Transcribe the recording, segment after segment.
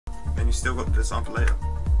you still got the design for later.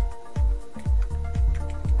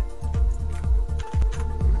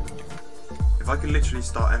 If I could literally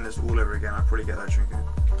start endless all over again, I'd probably get that trinket.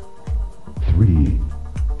 3,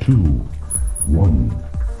 2, 1,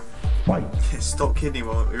 fight. Yeah, stop kidding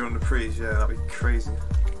while you're on the prees, yeah, that'd be crazy.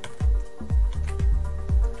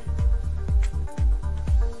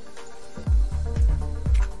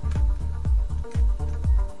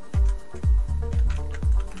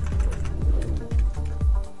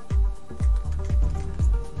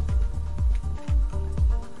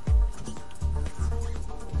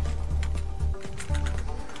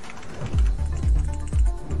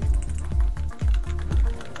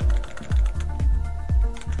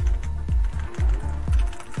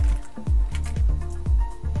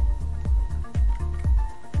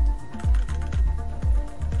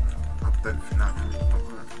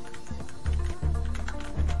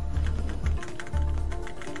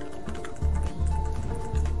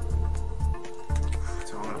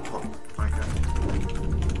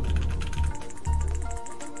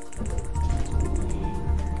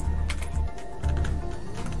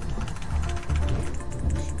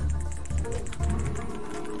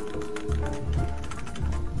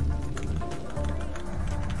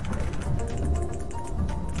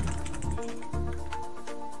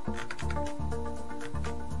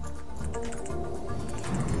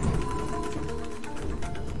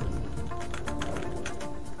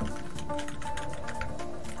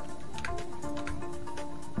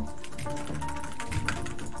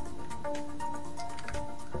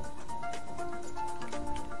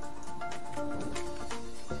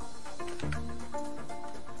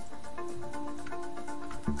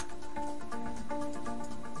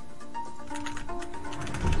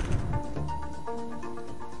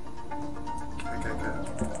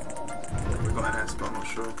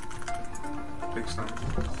 Big stone.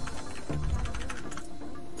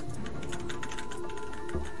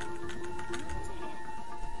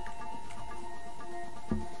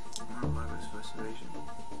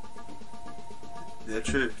 Yeah,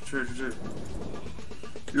 true.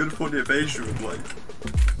 You would have thought the evasion would like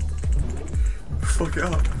fuck it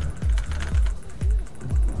up.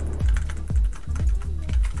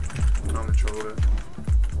 I'm in trouble there.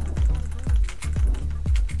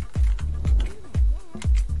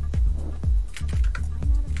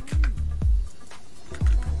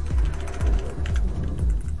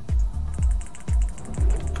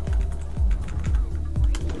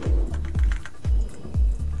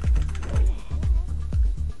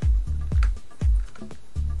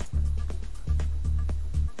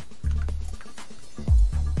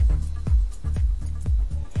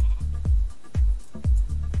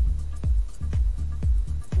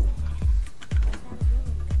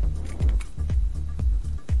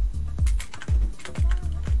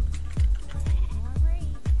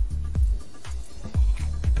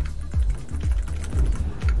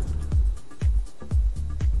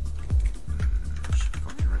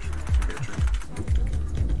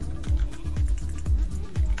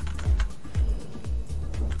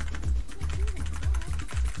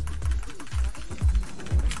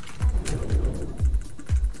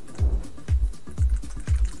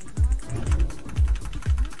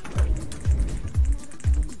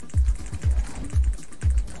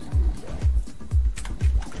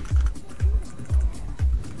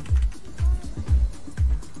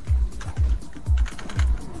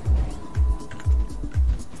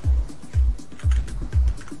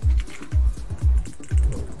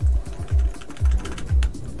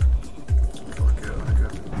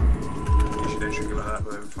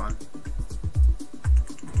 Fine.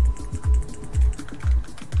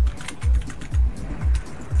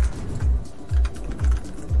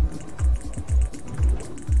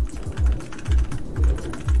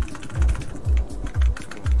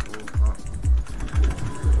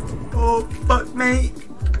 Oh, fuck me!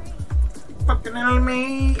 Fucking hell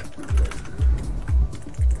me!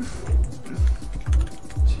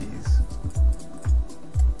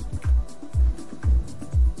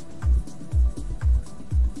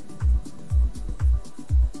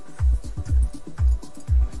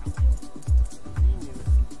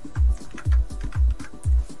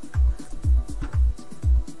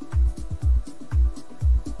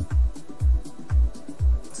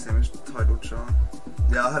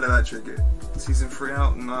 Yeah, I had that trinket. Season 3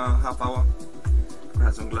 out in half hour.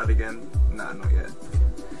 Congrats on Glad again. Nah, not yet.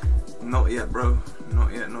 Not yet, bro.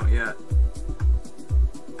 Not yet.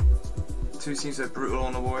 2 seems so brutal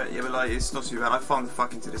on the war. Yeah, but like, it's not too bad. I farmed the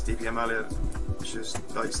fuck into this DPM earlier. It's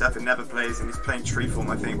just, like, Stefan never plays and he's playing tree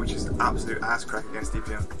form, I think, which is absolute ass crack against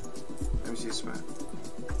DPM. Let me see a smoke.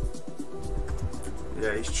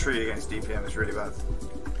 Yeah, he's tree against DPM. It's really bad.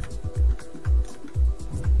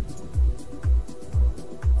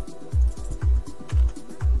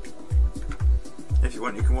 you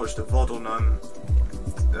want, you can watch the VOD on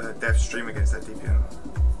Dev stream against that DPM.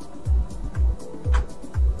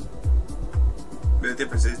 But the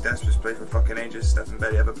difference is Dev's just played for fucking ages, Stefan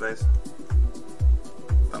barely ever plays.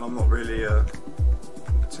 And I'm not really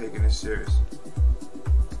taking this serious.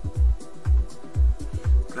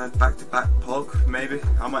 Glad back-to-back Pog, maybe.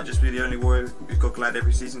 I might just be the only warrior who's got Glad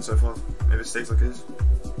every season so far. Maybe it stays like it is.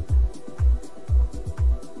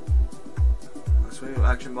 I swear your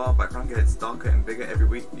action bar background gets darker and bigger every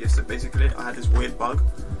week. Yes, so basically I had this weird bug.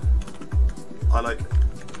 I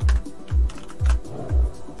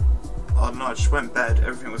don't know, I just went to bed,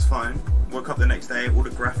 everything was fine. Woke up the next day, all the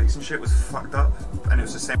graphics and shit was fucked up. And it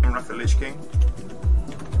was the same run for Lich King.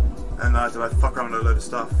 And I had to fuck around with a load of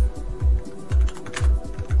stuff.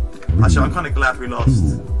 Actually, I'm kind of glad we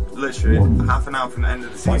lost. Literally, half an hour from the end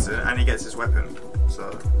of the season, and he gets his weapon. So,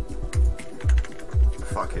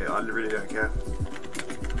 fuck it, I really don't care.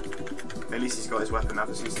 At least he's got his weapon now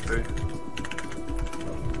for season 3.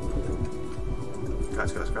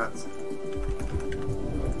 Congrats.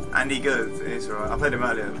 And he good, it's alright. I played him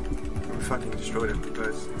earlier. We fucking destroyed him,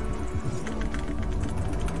 guys.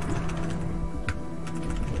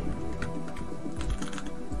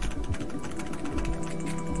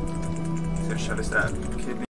 Shadow stab.